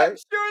 I'm Okay.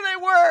 sure they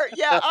were.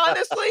 Yeah,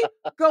 honestly,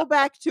 go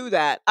back to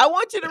that. I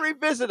want you to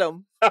revisit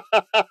them.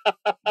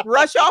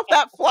 Brush off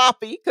that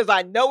floppy because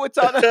I know it's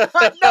on a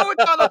I know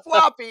it's on a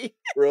floppy.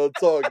 Real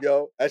talk,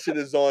 yo. That shit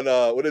is on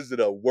what is it?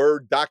 A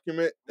Word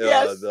document?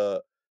 Yes.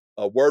 The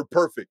Word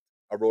Perfect.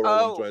 I wrote all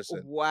them Oh, joints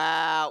in.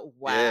 wow, Yeah.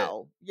 wow.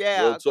 Real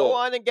Yeah, go talk.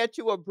 on and get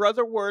you a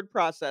brother word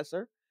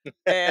processor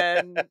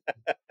and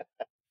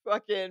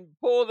fucking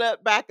pull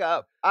that back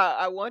up.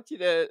 I want you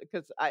to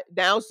because I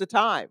now's the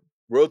time.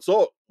 Real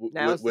talk.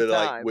 Now's the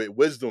time. With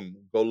wisdom,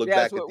 go look Yes,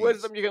 back at with these.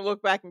 wisdom, you can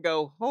look back and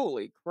go,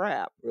 "Holy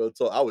crap. Real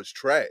talk. I was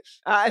trash.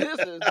 This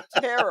is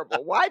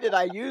terrible. Why did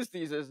I use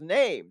these as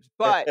names?"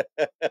 But,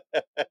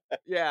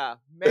 yeah,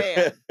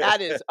 man,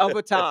 that is of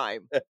a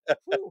time.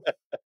 Whew,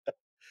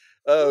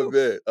 Oh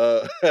whew.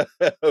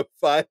 man.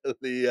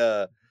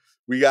 Finally,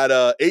 we got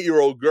a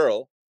 8-year-old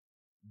girl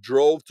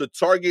drove to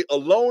Target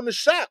alone to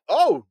shop.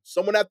 Oh,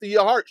 someone after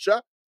your heart,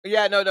 shop.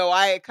 Yeah, no,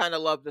 I kinda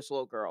love this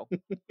little girl.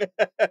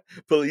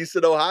 Police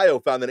in Ohio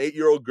found an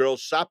 8-year-old girl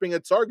shopping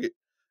at Target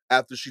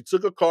after she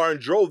took a car and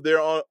drove there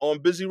on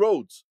busy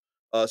roads.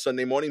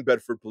 Sunday morning,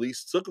 Bedford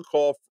police took a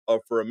call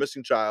for a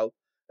missing child.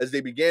 As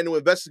they began to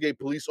investigate,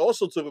 police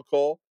also took a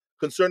call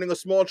concerning a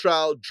small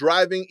child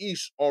driving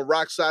east on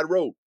Rockside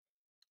Road.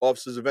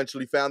 Officers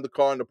eventually found the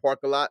car in the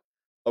parking lot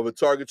of a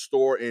Target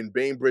store in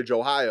Bainbridge,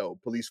 Ohio.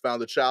 Police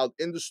found the child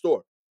in the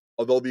store.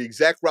 Although the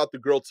exact route the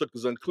girl took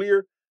is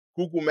unclear,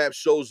 Google Maps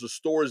shows the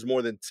store is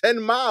more than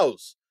 10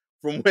 miles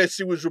from where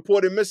she was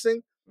reported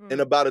missing in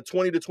Mm, about a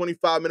 20 to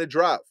 25-minute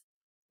drive.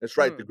 That's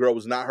right, the hmm. girl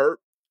was not hurt,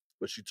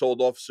 but she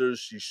told officers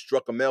she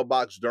struck a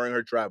mailbox during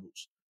her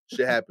travels.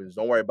 Shit happens.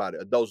 Don't worry about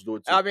it. Adults do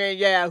it too. I mean,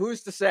 yeah,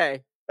 who's to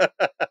say?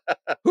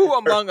 Who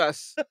among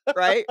us,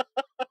 right?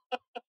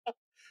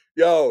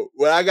 Yo,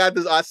 when I got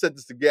this, I said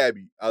this to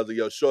Gabby. I was like,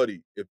 "Yo,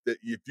 shorty, if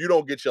you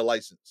don't get your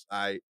license,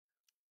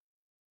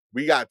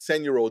 we got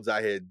 10-year-olds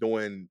out here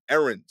doing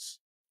errands."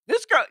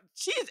 This girl,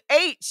 she's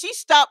 8. She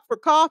stopped for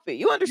coffee.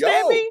 You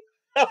understand Yo, me?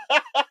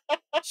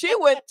 She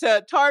went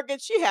to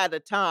Target. She had a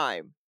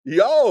time.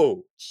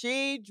 yo,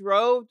 She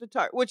drove to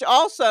Target, which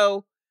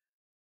also,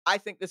 I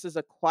think this is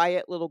a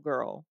quiet little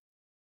girl.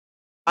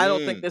 I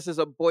don't think mm, this is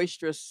a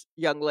boisterous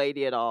young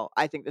lady at all.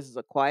 I think this is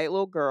a quiet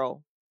little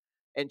girl,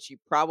 and she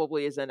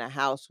probably is in a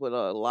house with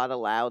a lot of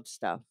loud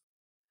stuff.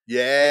 And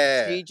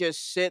yeah, she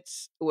just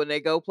sits when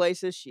they go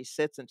places, she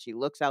sits and she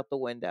looks out the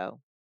window,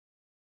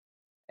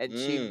 and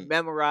she mm.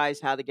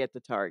 memorized how to get to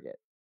Target.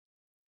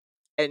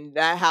 And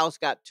that house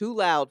got too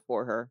loud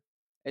for her,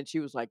 and she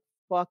was like,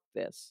 "Fuck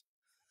this.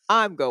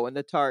 I'm going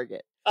to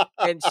Target."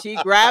 And she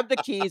grabbed the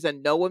keys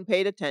and no one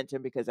paid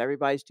attention because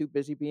everybody's too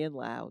busy being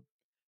loud.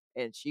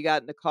 And she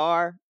got in the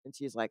car and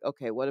she's like,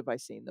 "Okay, what have I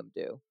seen them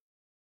do?"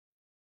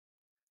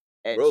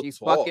 And Real she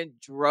talk. fucking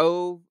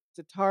drove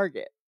to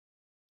Target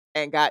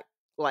and got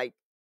like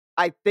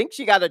I think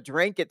she got a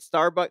drink at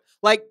Starbucks.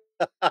 Like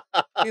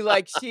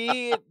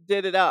she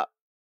did it up.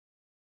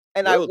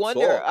 And Real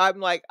talk.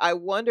 I'm like, I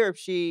wonder if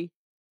she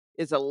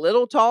is a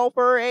little tall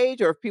for her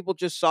age or if people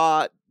just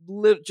saw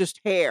just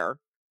hair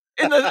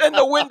in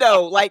the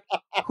window. Like,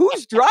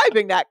 who's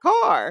driving that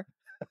car?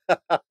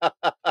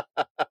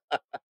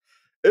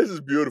 This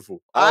is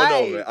beautiful. I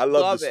don't know, man. I I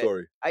love love this it.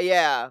 story.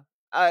 Yeah.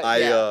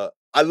 Yeah.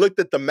 I looked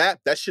at the map.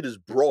 That shit is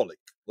brawling.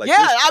 Like Yeah,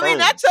 there's I mean,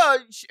 that's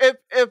turns. a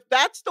if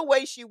that's the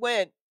way she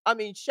went, I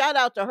mean, shout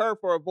out to her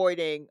for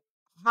avoiding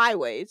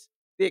highways,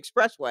 the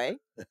expressway.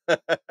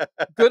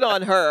 Good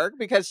on her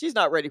because she's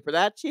not ready for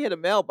that. She hit a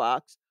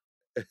mailbox.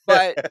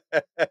 But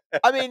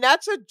I mean,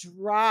 that's a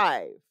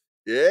drive.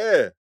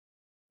 Yeah.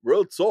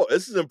 Real talk.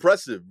 This is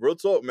impressive. Real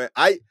talk, man.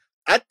 I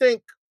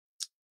think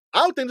I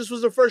don't think this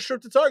was her first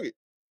trip to Target.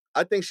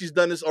 I think she's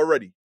done this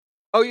already.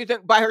 Oh, you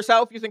think by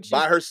herself? You think she's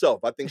By herself.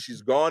 I think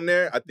she's gone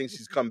there. I think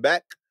she's come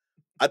back.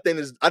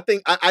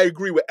 I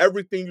agree with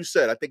everything you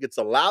said. I think it's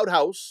a loud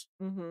house.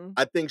 Mhm.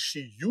 I think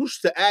she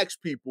used to ask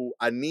people,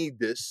 I need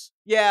this.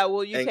 Yeah,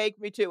 will you And take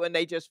me to? And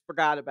they just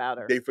forgot about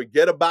her. they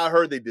forget about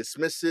her. They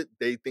dismiss it.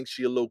 They think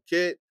she a little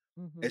kid.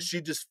 And Mhm. she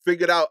just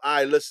figured out, all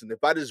right, listen,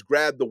 if I just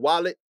grab the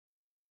wallet,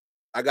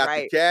 I got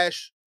the Right.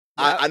 cash.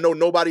 Yep. I know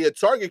nobody at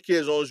Target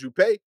cares as long as you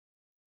pay.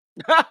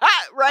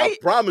 I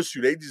Right? promise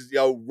you, they just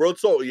real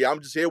talk. Yeah,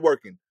 I'm just here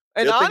working.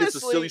 And They'll think it's a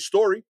silly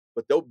story,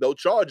 but they'll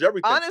charge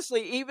everything.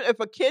 honestly, even if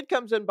a kid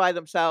comes in by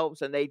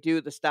themselves and they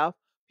do the stuff,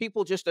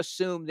 people just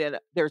assume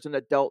that there's an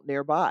adult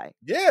nearby.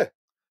 Yeah,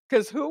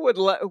 Because who would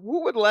let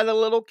a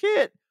little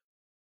kid?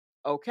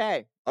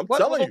 Okay. I'm What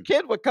telling little you,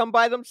 kid would come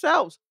by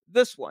themselves?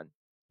 This one.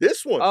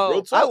 this one, real Oh,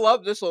 I talk.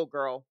 love this little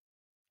girl.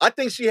 I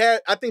think she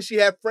had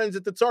friends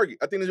at the Target.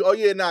 I think oh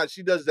yeah, nah,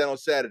 she does that on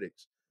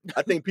Saturdays.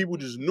 I think people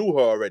just knew her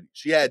already.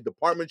 She had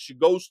departments she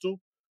goes to.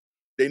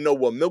 They know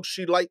what milk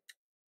she like.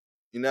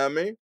 You know what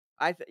I mean?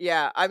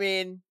 Yeah, I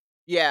mean,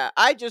 yeah,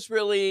 I just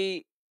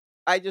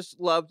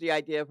love the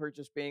idea of her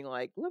just being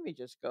like, "Let me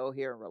just go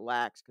here and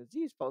relax because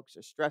these folks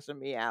are stressing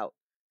me out."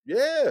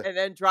 Yeah. And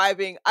then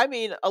driving, I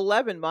mean,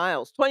 11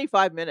 miles,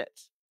 25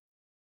 minutes.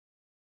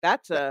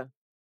 That's That, a,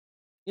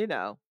 you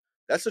know,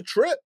 that's a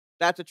trip.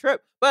 that's a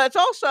trip. But it's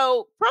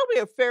also probably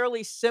a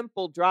fairly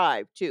simple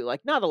drive too,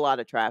 like not a lot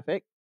of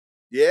traffic.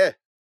 Yeah,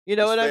 You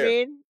know that's what I fair.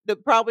 mean? The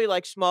probably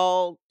like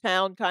small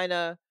town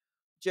kinda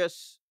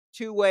just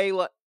two-way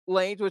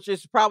lanes, which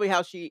is probably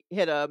how she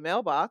hit a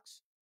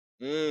mailbox.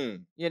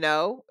 Mm.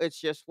 It's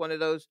just one of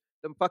those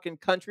them fucking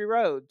country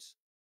roads.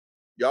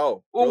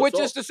 Yo, Well, real which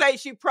is talk. to say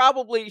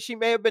she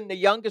may have been the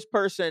youngest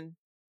person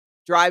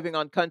driving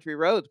on country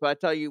roads, but I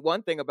tell you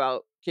one thing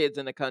about kids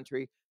in the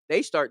country,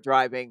 they start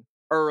driving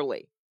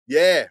early.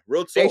 Yeah,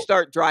 real They talk.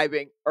 start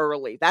driving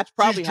early. That's She's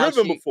probably how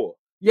driven she. before.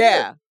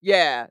 Yeah.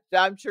 Yeah,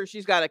 yeah. I'm sure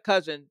she's got a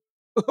cousin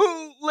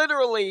who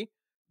literally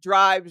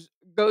drives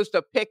goes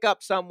to pick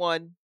up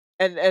someone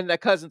and the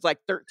cousin's like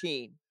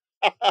 13.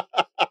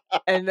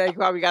 And they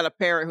probably got a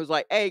parent who's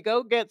like, "Hey,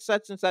 go get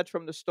such and such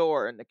from the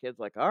store." And the kid's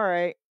like, "All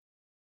right."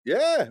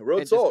 Yeah, real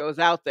And just talk. goes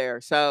out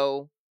there.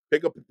 So,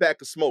 Pick up a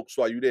pack of smokes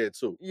while you there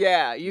too.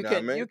 yeah, You you know what I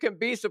can mean? you can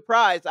be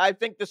surprised. I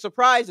think the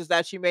surprise is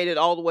that she made it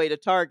all the way to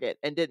Target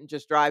and didn't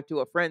just drive to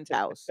a friend's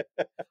house.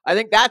 I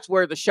think that's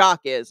where the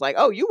shock is. Like,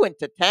 "Oh, you went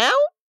to town?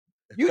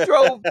 You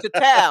drove to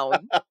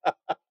town?"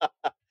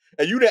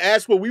 And you didn't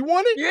ask what we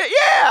wanted? Yeah,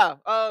 yeah.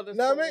 Oh, You this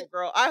know poor what I mean? little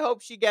girl. I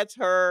hope she gets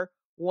her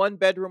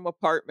one-bedroom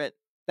apartment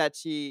that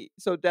she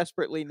so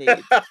desperately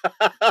needs.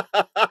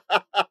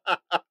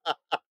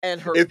 And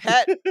her if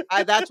pet,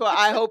 I that's why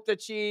I hope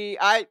that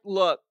I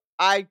look,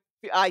 I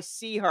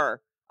see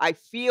her. I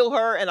feel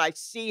her and I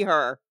see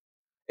her.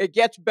 It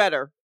gets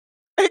better.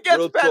 It gets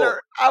real talk.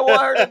 better. I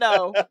want her to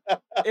know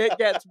it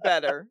gets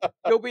better.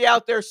 You'll be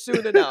out there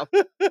soon enough.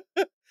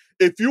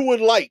 If you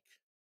would like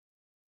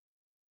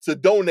to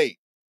donate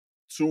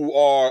to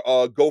our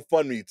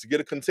GoFundMe to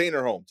get a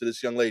container home to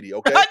this young lady, I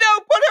okay? know,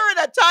 put her in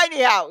a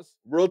tiny house.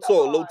 Real Come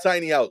talk, little on.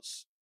 tiny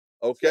house.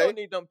 She don't Okay?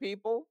 need them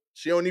people.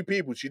 She don't need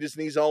people. She just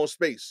needs her own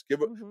space. We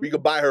Mhm.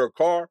 could buy her a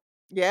car.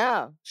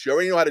 Yeah. She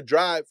already know how to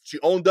drive. She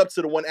owned up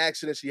to the one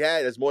accident she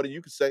had. That's more than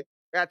you could say.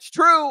 That's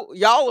true.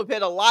 Y'all have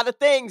hit a lot of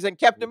things and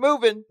kept it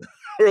moving.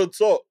 Real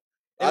talk.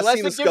 I Unless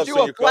seen the it gives scuffs you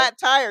on a your car. flat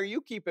tire,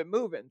 you keep it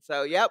moving.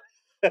 So, yep.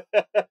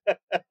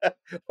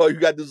 All you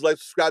got to do is like,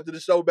 subscribe to the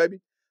show, baby.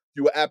 If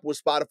you an Apple or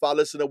Spotify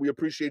listener, we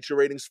appreciate your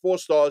ratings. 4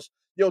 stars.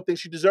 You don't think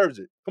she deserves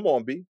it. Come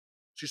on, B.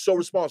 She's so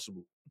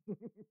responsible.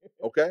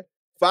 Okay?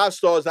 5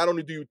 stars, not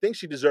only do you think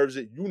she deserves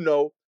it, you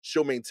know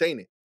she'll maintain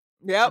it.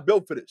 She's Yep.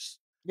 built for this.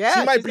 She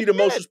Yeah, might she's a be the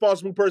most kid.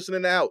 responsible person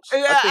in the house. I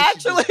Yeah, think she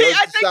actually, just does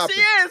I the think she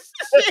shopping. is.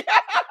 She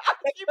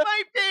she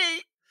might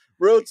be.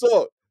 Real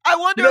talk. I You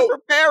wonder if know, her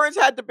parents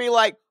had to be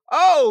like,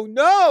 "Oh,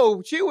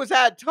 no, she was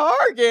at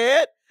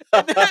Target."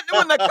 And then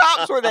when the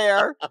cops were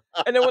there,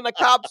 and then when the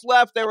cops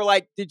left, they were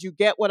like, "Did you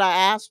get what I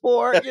asked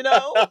for?" You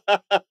know?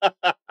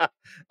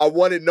 I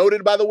want it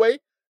noted, by the way,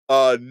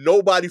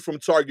 nobody from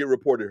Target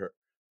reported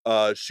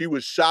her. She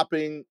was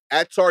shopping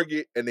at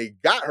Target and they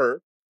got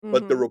her,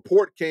 but the Mhm.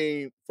 report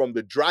came from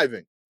the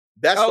driving.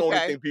 That's the only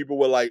Okay. thing people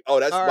were like, oh,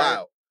 that's All right.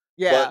 wild.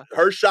 But Yeah.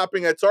 her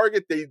shopping at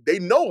Target, they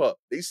know her.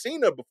 They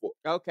seen her before.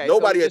 Okay, so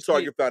Nobody at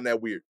Target found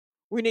that weird.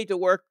 we need to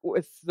work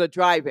with the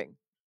driving.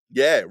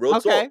 Yeah, real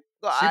talk. Okay.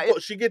 Well,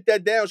 She get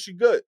that down, she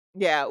good.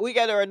 yeah, we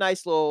get her a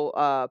nice little,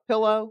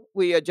 pillow.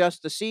 We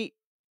adjust the seat.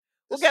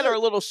 We'll That's get her a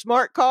it. little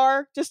smart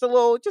car, just a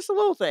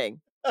little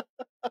thing.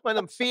 One of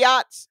them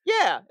Fiats.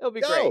 Yeah, it'll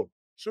be great. Yo,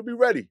 she'll be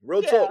ready.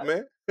 Real talk, Yeah.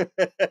 man.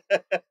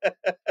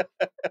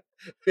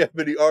 If you have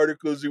any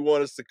articles you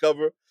want us to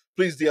cover,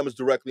 please DM us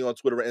directly on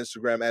Twitter and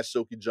Instagram at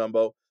Silky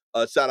Jumbo.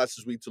 Shout out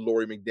this week to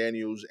Lori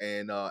McDaniels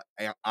and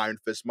Iron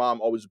Fist Mom.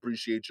 Always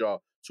appreciate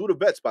y'all. Two of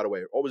the vets, by the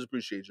way. Always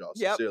appreciate y'all,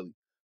 Yep. sincerely.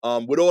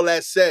 With all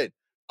that said,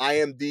 I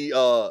am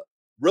the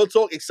real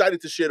talk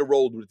excited to share the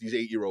role with these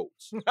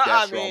 8-year-olds. I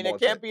Gastor mean, it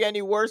Almonte. can't be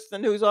any worse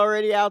than who's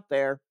already out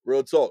there.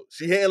 Real talk.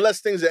 She hitting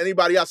less things than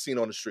anybody I've seen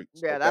on the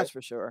streets. Yeah, Okay? that's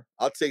for sure.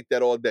 I'll take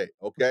that all day.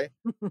 Okay,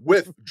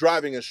 with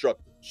driving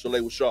instructor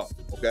Shalewa Sharpe.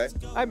 Okay,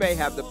 I may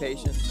have the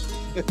patience.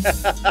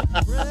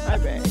 I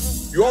may.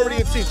 You're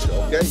already a teacher.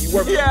 Okay, you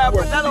work. Yeah, you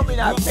work but that don't mean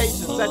I have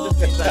patience. That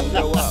just means I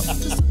show up.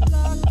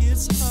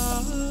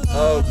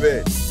 Oh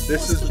man,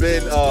 this has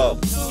been a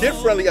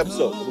kid-friendly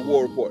episode of the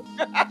War Report.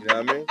 You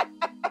know what I mean?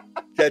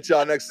 Catch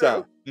y'all next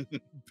time.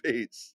 Peace.